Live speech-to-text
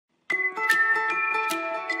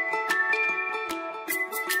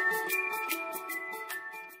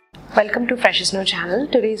Welcome to Freshers Know channel.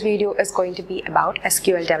 Today's video is going to be about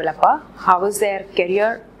SQL developer. How is their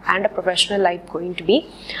career and a professional life going to be?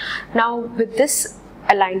 Now with this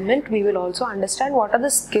alignment, we will also understand what are the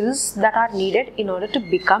skills that are needed in order to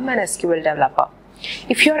become an SQL developer.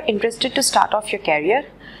 If you are interested to start off your career,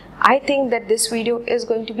 I think that this video is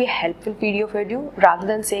going to be a helpful video for you rather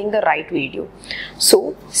than saying the right video.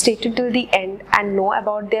 So stay tuned till the end and know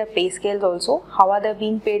about their pay scales also, how are they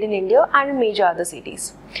being paid in India and in major other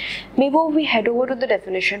cities. Before we head over to the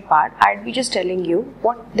definition part, I'd be just telling you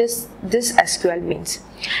what this SQL means.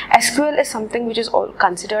 SQL is something which is all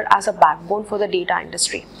considered as a backbone for the data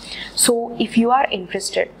industry. So if you are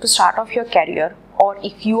interested to start off your career, or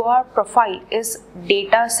if your profile is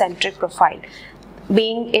data centric profile,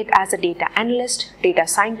 being it as a data analyst, data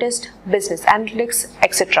scientist, business analytics,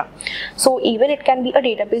 etc. So even it can be a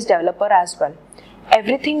database developer as well.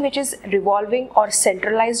 Everything which is revolving or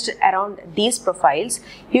centralized around these profiles,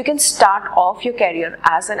 you can start off your career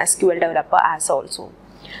as an SQL developer as also.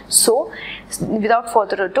 So without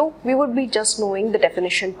further ado, we would be just knowing the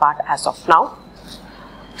definition part as of now.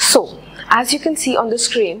 So as you can see on the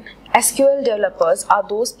screen, SQL developers are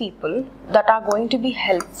those people that are going to be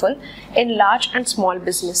helpful in large and small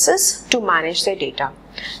businesses to manage their data.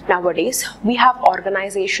 Nowadays, we have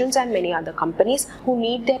organizations and many other companies who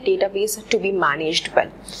need their database to be managed well,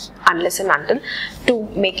 unless and until to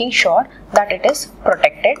making sure that it is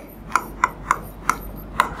protected.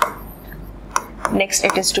 Next,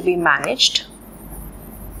 it is to be managed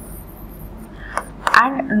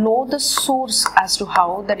and know the source as to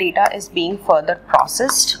how the data is being further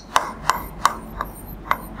processed.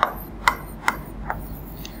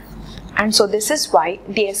 And so this is why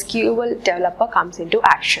the SQL developer comes into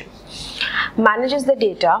action. Manages the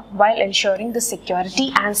data while ensuring the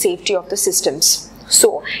security and safety of the systems.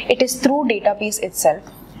 So it is through database itself,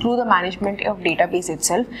 through the management of database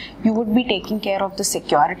itself, you would be taking care of the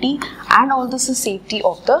security and also the safety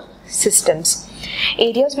of the systems.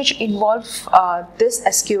 Areas which involve this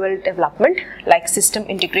SQL development like system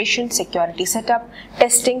integration, security setup,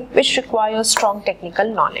 testing, which requires strong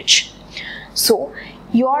technical knowledge. So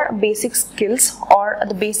your basic skills or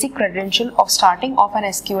the basic credential of starting off an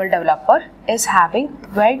SQL developer is having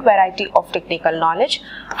wide variety of technical knowledge,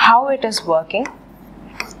 how it is working,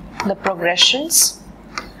 the progressions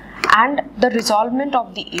and the resolvement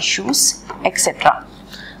of the issues, etc.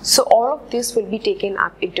 So all of this will be taken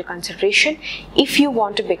up into consideration if you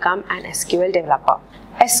want to become an SQL developer.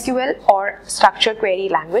 SQL or structured query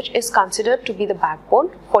language is considered to be the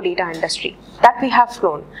backbone for data industry that we have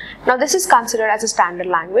known. Now this is considered as a standard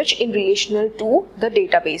language in relational to the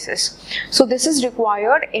databases. So this is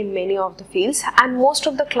required in many of the fields, and most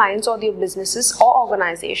of the clients or the businesses or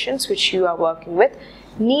organizations which you are working with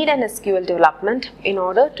need an SQL development in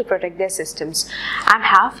order to protect their systems and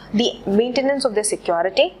have the maintenance of their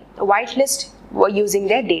security whitelist using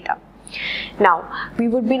their data. Now we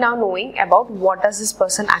would be now knowing about what does this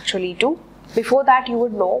person actually do. Before that, you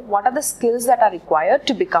would know what are the skills that are required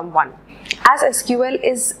to become one. As SQL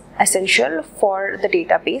is essential for the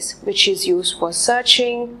database, which is used for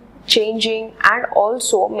searching, changing and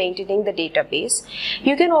also maintaining the database,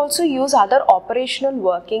 you can also use other operational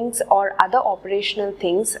workings or other operational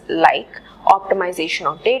things like optimization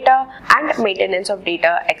of data and maintenance of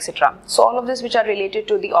data, etc. So all of this which are related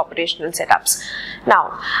to the operational setups.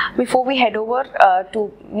 Now before we head over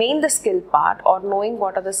to the skill part or knowing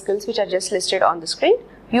what are the skills which are just listed on the screen,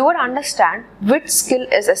 you would understand which skill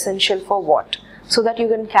is essential for what, so that you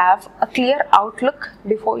can have a clear outlook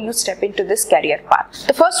before you step into this career path.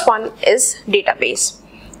 The first one is database.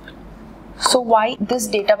 So why this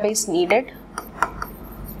database needed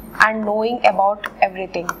and knowing about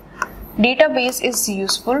everything. Database is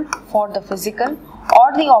useful for the physical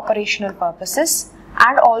or the operational purposes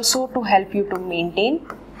and also to help you to maintain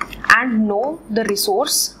and know the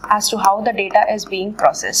resource as to how the data is being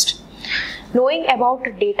processed. Knowing about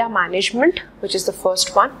data management, which is the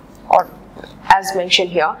first one, or as mentioned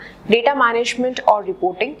here, data management or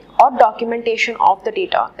reporting or documentation of the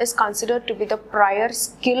data is considered to be the prior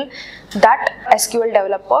skill that SQL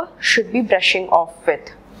developer should be brushing off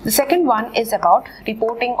with. The second one is about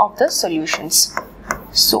reporting of the solutions.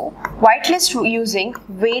 So whitelist using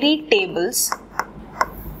varied tables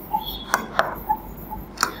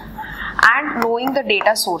and knowing the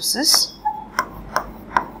data sources.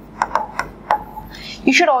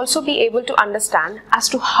 You should also be able to understand as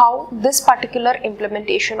to how this particular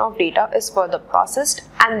implementation of data is further processed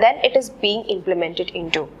and then it is being implemented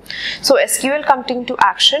into. So SQL comes into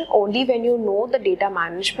action only when you know the data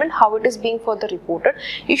management, how it is being further reported.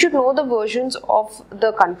 You should know the versions of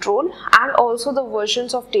the control and also the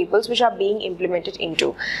versions of tables which are being implemented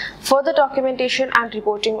into. Further documentation and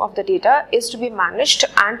reporting of the data is to be managed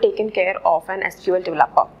and taken care of an SQL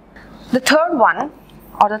developer. The third one,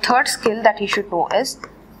 or the third skill that you should know, is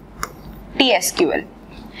TSQL.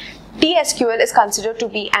 TSQL is considered to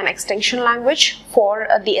be an extension language for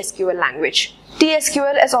the SQL language.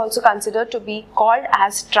 TSQL is also considered to be called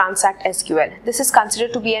as Transact SQL. This is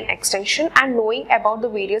considered to be an extension, and knowing about the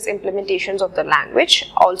various implementations of the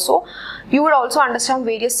language, also you would also understand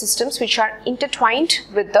various systems which are intertwined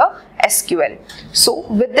with the SQL. So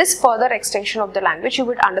with this further extension of the language, you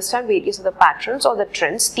would understand various of the patterns or the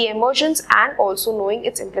trends, the emergence, and also knowing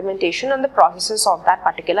its implementation and the processes of that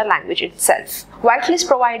particular language itself. While it is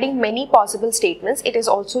providing many possible statements, it is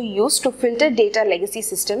also used to filter data legacy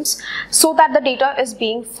systems so that the data is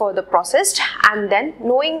being further processed and then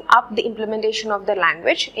knowing up the implementation of the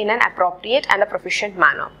language in an appropriate and a proficient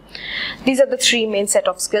manner. These are the three main set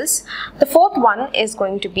of skills. The fourth one is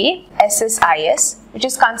going to be SSIS, which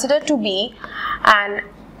is considered to be an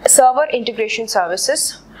server integration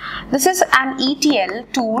services. This is an ETL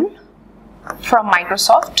tool from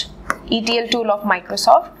Microsoft, ETL tool of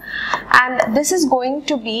Microsoft, and this is going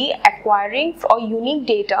to be acquiring or unique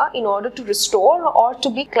data in order to restore or to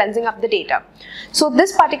be cleansing up the data. So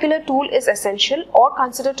this particular tool is essential or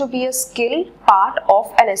considered to be a skill part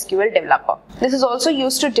of an SQL developer. This is also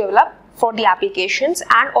used to develop for the applications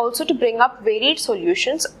and also to bring up varied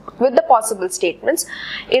solutions with the possible statements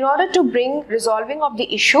in order to bring resolving of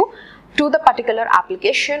the issue to the particular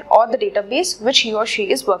application or the database which he or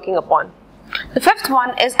she is working upon. The fifth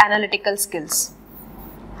one is analytical skills.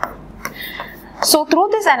 So through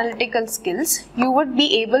these analytical skills, you would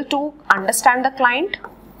be able to understand the client,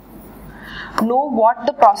 know what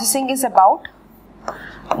the processing is about,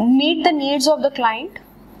 meet the needs of the client,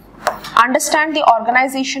 understand the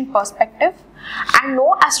organization perspective, and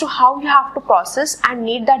know as to how you have to process and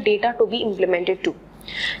need that data to be implemented to.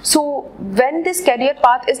 So when this career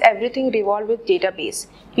path is everything revolved with database,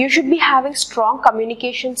 you should be having strong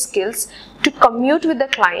communication skills to commute with the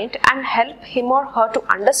client and help him or her to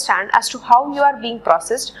understand as to how you are being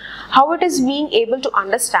processed, how it is being able to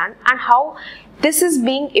understand, and how this is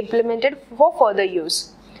being implemented for further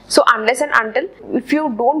use. So unless and until if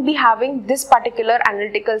you don't be having this particular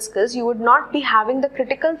analytical skills, you would not be having the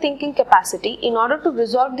critical thinking capacity in order to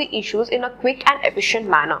resolve the issues in a quick and efficient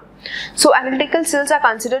manner. So analytical skills are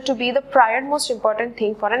considered to be the prior most important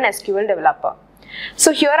thing for an SQL developer.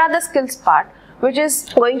 So here are the skills part, which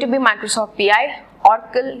is going to be Microsoft PI,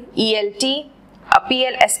 Oracle ELT,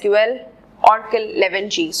 PL SQL, Oracle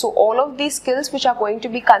 11G. So all of these skills which are going to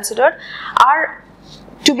be considered are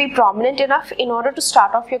to be prominent enough in order to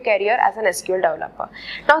start off your career as an SQL developer.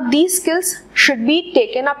 Now these skills should be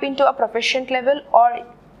taken up into a proficient level, or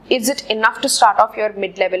is it enough to start off your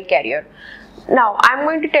mid-level career? Now I'm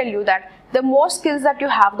going to tell you that the more skills that you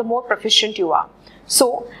have, the more proficient you are.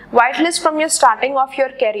 So while it is from your starting of your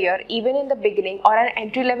career, even in the beginning or an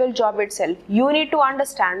entry-level job itself, you need to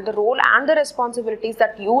understand the role and the responsibilities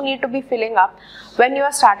that you need to be filling up when you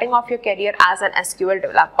are starting off your career as an SQL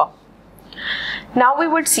developer. Now we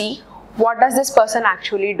would see what does this person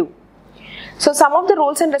actually do. So some of the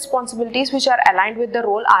roles and responsibilities which are aligned with the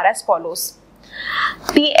role are as follows.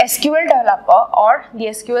 The SQL developer or the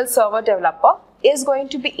SQL server developer is going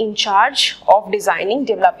to be in charge of designing,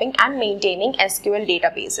 developing and maintaining SQL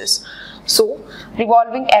databases. So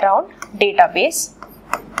revolving around database.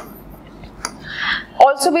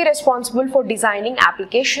 Also be responsible for designing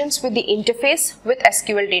applications with the interface with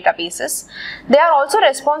SQL databases. They are also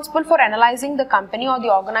responsible for analyzing the company or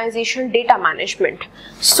the organizational data management.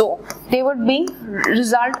 So they would be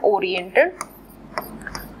result oriented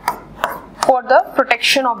for the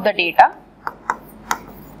protection of the data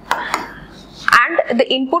and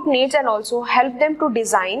the input needs, and also help them to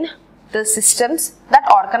design the systems that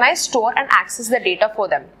organize, store and access the data for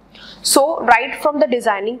them. So right from the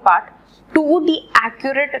designing part to the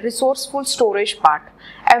accurate resourceful storage part,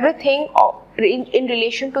 everything in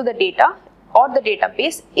relation to the data or the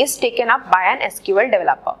database is taken up by an SQL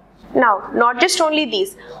developer. Now not just only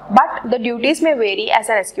these, but the duties may vary as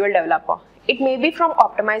an SQL developer. It may be from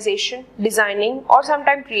optimization, designing, or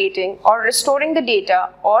sometimes creating or restoring the data,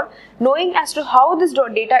 or knowing as to how this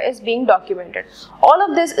data is being documented. All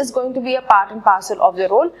of this is going to be a part and parcel of the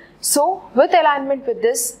role. So with alignment with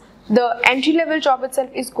this, the entry-level job itself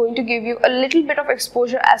is going to give you a little bit of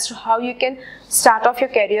exposure as to how you can start off your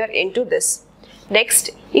career into this. Next,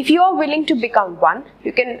 if you are willing to become one,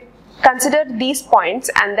 you can consider these points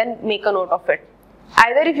and then make a note of it.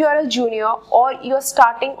 Either if you are a junior or you are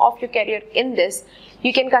starting off your career in this,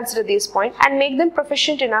 you can consider these points and make them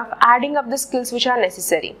proficient enough, adding up the skills which are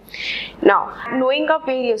necessary. Now, knowing of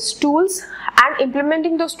various tools and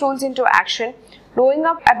implementing those tools into action, knowing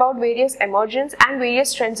up about various emergence and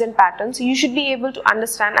various trends and patterns, you should be able to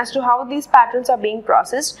understand as to how these patterns are being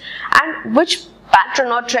processed and which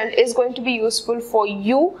pattern or trend is going to be useful for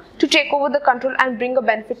you to take over the control and bring a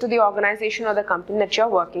benefit to the organization or the company that you are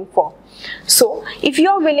working for. So, if you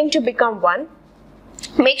are willing to become one,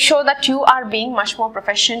 make sure that you are being much more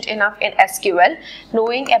proficient enough in SQL,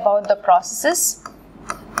 knowing about the processes,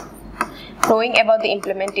 knowing about the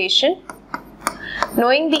implementation,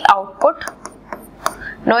 knowing the output,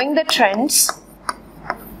 knowing the trends,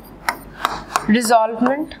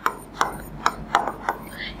 resolvement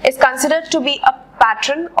is considered to be a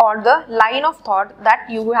pattern or the line of thought that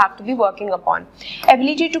you have to be working upon.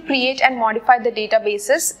 Ability to create and modify the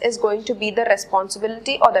databases is going to be the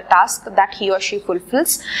responsibility or the task that he or she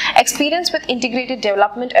fulfills. Experience with integrated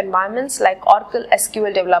development environments like Oracle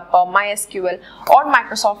SQL Developer, MySQL or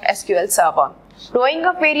Microsoft SQL Server. Knowing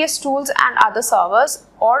of various tools and other servers,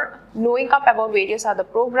 or knowing up about various other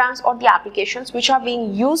programs or the applications which are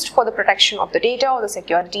being used for the protection of the data or the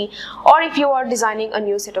security, or if you are designing a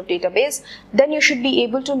new set of database, then you should be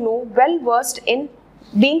able to know, well versed in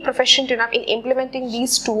being proficient enough in implementing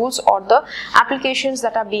these tools or the applications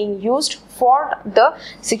that are being used for the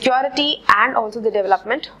security and also the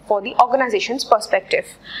development for the organization's perspective.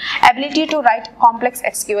 Ability to write complex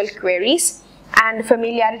SQL queries and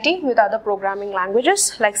familiarity with other programming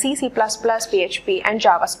languages like C, C++, PHP and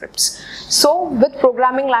JavaScripts. So with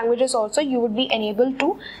programming languages also, you would be enabled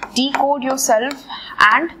to decode yourself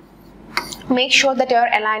and make sure that you are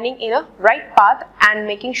aligning in a right path and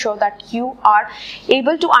making sure that you are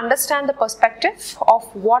able to understand the perspective of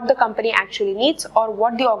what the company actually needs or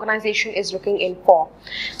what the organization is looking in for.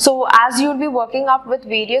 So as you will be working up with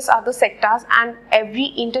various other sectors and every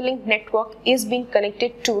interlinked network is being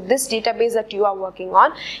connected to this database that you are working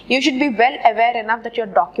on, you should be well aware enough that you are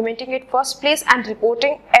documenting it first place and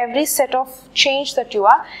reporting every set of change that you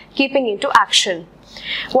are keeping into action.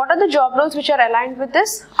 What are the job roles which are aligned with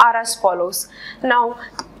this are as follows. Now,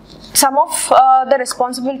 some of the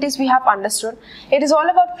responsibilities we have understood. It is all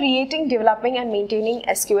about creating, developing and maintaining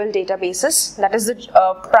SQL databases. That is the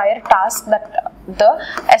prior task that the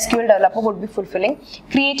SQL developer would be fulfilling.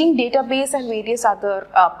 Creating database and various other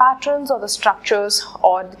patterns or the structures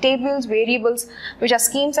or the tables, variables which are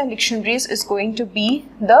schemes and dictionaries is going to be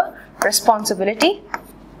the responsibility.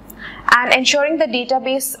 And ensuring the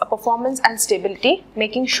database performance and stability,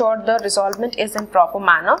 making sure the resolvement is in proper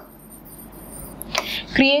manner.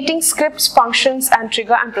 Creating scripts, functions and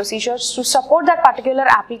trigger and procedures to support that particular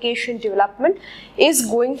application development is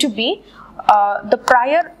going to be the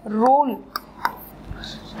prior role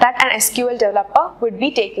that an SQL developer would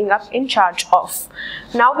be taking up in charge of.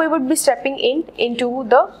 Now we would be stepping into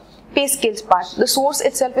the Payscale part. The source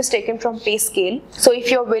itself is taken from Payscale. So if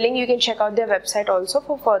you're willing, you can check out their website also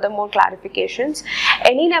for further more clarifications.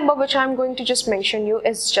 Any number which I'm going to just mention you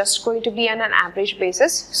is just going to be on an average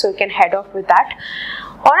basis. So you can head off with that.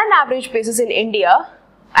 On an average basis in India,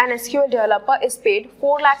 an SQL developer is paid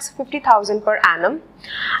 4,50,000 per annum.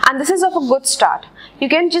 And this is of a good start. You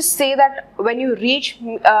can just say that when you reach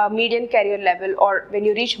median career level or when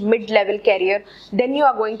you reach mid-level career, then you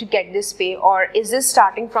are going to get this pay, or is this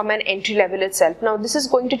starting from an entry level itself? Now this is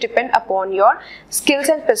going to depend upon your skills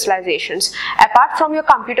and specializations. Apart from your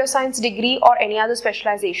computer science degree or any other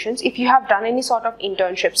specializations, if you have done any sort of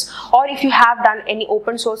internships or if you have done any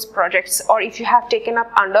open source projects or if you have taken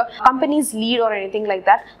up under company's lead or anything like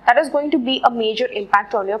that, that is going to be a major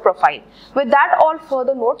impact on your profile. With that all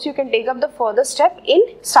further notes, you can take up the further step in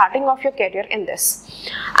starting off your career in this.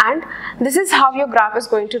 And this is how your graph is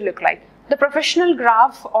going to look like. The professional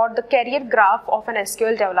graph or the career graph of an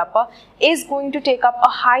SQL developer is going to take up a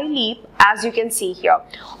high leap, as you can see here.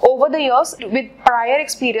 Over the years, with prior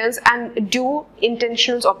experience and due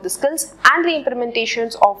intentions of the skills and the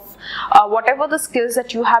implementations of whatever the skills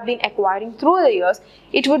that you have been acquiring through the years,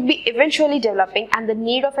 it would be eventually developing, and the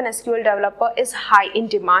need of an SQL developer is high in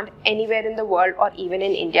demand anywhere in the world or even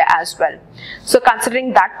in India as well. So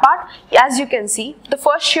considering that part, as you can see, the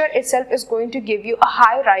first year itself is going to give you a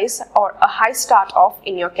high rise or a high start off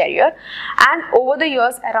in your career, and over the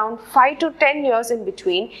years, around 5 to 10 years in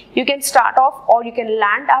between, you can start off or you can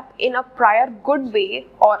land up in a prior good way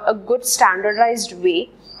or a good standardized way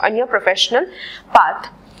on your professional path.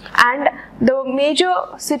 And the major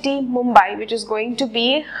city Mumbai, which is going to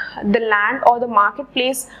be the land or the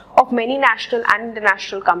marketplace of many national and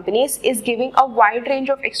international companies, is giving a wide range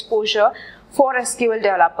of exposure for SQL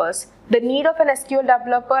developers. The need of an SQL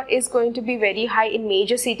developer is going to be very high in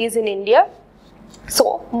major cities in India.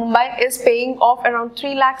 So Mumbai is paying off around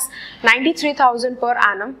 3,93,000 per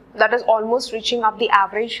annum. That is almost reaching up the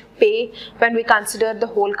average pay when we consider the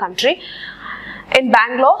whole country. In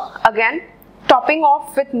Bangalore, again, topping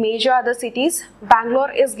off with major other cities,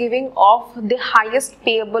 Bangalore is giving off the highest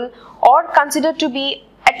payable, or considered to be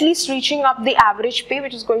at least reaching up the average pay,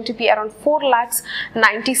 which is going to be around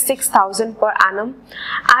 4,96,000 per annum.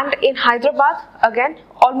 And in Hyderabad, again,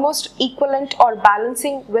 almost equivalent or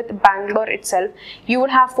balancing with Bangalore itself, you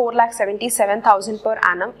would have 4,77,000 per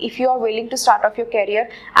annum. If you are willing to start off your career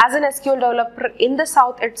as an SQL developer in the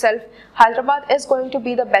south itself, Hyderabad is going to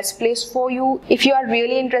be the best place for you. If you are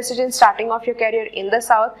really interested in starting off your career in the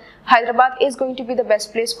south, Hyderabad is going to be the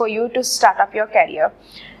best place for you to start up your career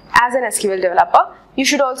as an SQL developer. You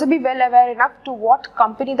should also be well aware enough to what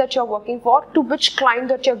company that you're working for, to which client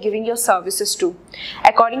that you're giving your services to.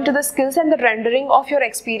 According to the skills and the rendering of your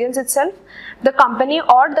experience itself, the company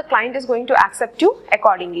or the client is going to accept you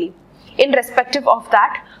accordingly. In respective of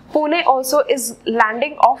that, Pune also is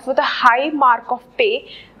landing off with a high mark of pay,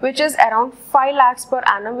 which is around 5 lakhs per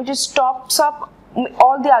annum, which is tops up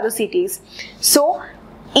all the other cities. So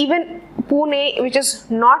even Pune, which is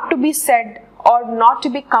not to be said or not to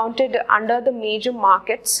be counted under the major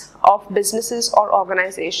markets of businesses or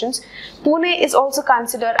organizations, Pune is also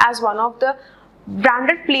considered as one of the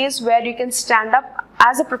branded place where you can stand up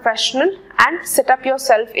as a professional and set up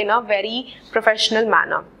yourself in a very professional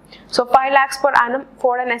manner. So 5 lakhs per annum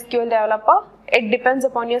for an SQL developer, it depends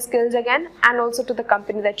upon your skills again, and also to the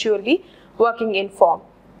company that you will be working in for.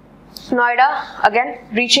 Noida, again,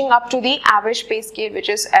 reaching up to the average pay scale, which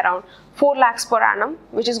is around 4 lakhs per annum,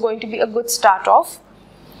 which is going to be a good start off.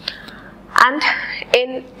 And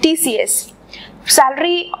in TCS,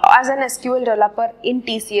 salary as an SQL developer in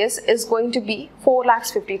TCS is going to be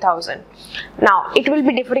 4,50,000. Now, it will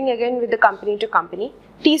be differing again with the company to company.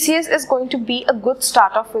 TCS is going to be a good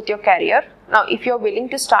start off with your career. Now, if you're willing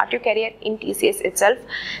to start your career in TCS itself,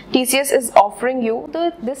 TCS is offering you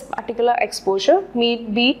this particular exposure,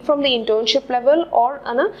 be it from the internship level or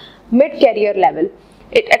on a mid-career level.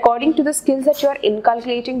 According to the skills that you are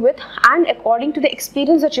inculcating with and according to the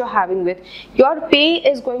experience that you're having with, your pay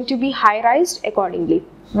is going to be high-rised accordingly.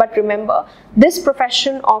 But remember, this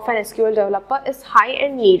profession of an SQL developer is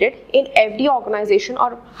high-end needed in every organization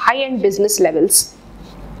or high-end business levels.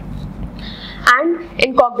 And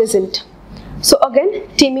in Cognizant. So again,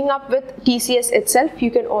 teaming up with TCS itself,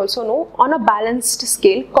 you can also know on a balanced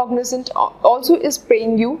scale, Cognizant also is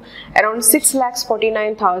paying you around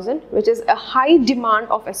 6,49,000, which is a high demand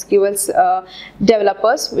of SQL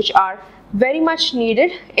developers, which are very much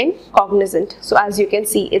needed in Cognizant. So as you can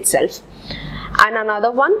see itself. And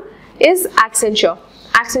another one is Accenture.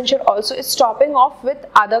 Accenture also is topping off with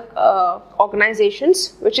other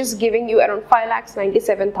organizations, which is giving you around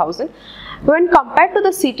 5,97,000. When compared to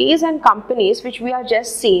the cities and companies which we are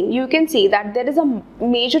just seeing, you can see that there is a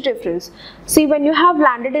major difference. See, when you have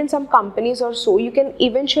landed in some companies or so, you can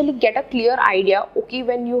eventually get a clear idea. Okay,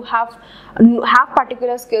 when you have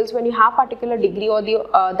particular skills, when you have particular degree or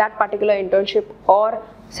that particular internship or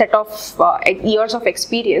set of years of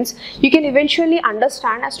experience, you can eventually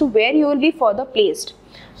understand as to where you will be further placed,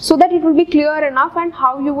 so that it will be clear enough and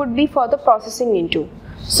how you would be further processing into,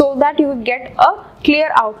 so that you will get a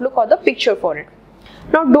clear outlook or the picture for it.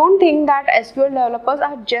 Now, don't think that SQL developers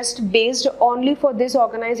are just based only for this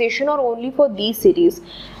organization or only for these cities.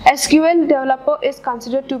 SQL developer is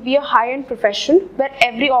considered to be a high-end profession where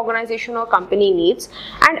every organization or company needs,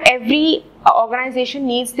 and every organization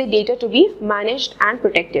needs the data to be managed and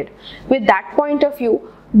protected. With that point of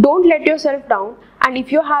view, don't let yourself down, and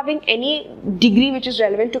if you're having any degree which is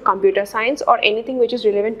relevant to computer science or anything which is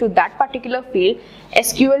relevant to that particular field,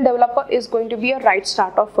 SQL developer is going to be a right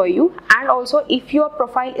start off for you. And also, if your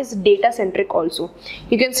profile is data centric also,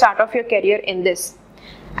 you can start off your career in this.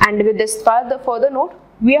 And with this further note,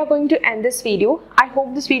 we are going to end this video. I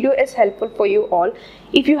hope this video is helpful for you all.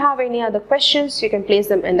 If you have any other questions, you can place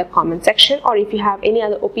them in the comment section, or if you have any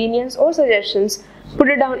other opinions or suggestions, put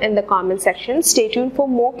it down in the comment section. Stay tuned for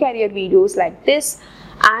more career videos like this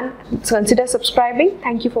and consider subscribing.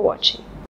 Thank you for watching.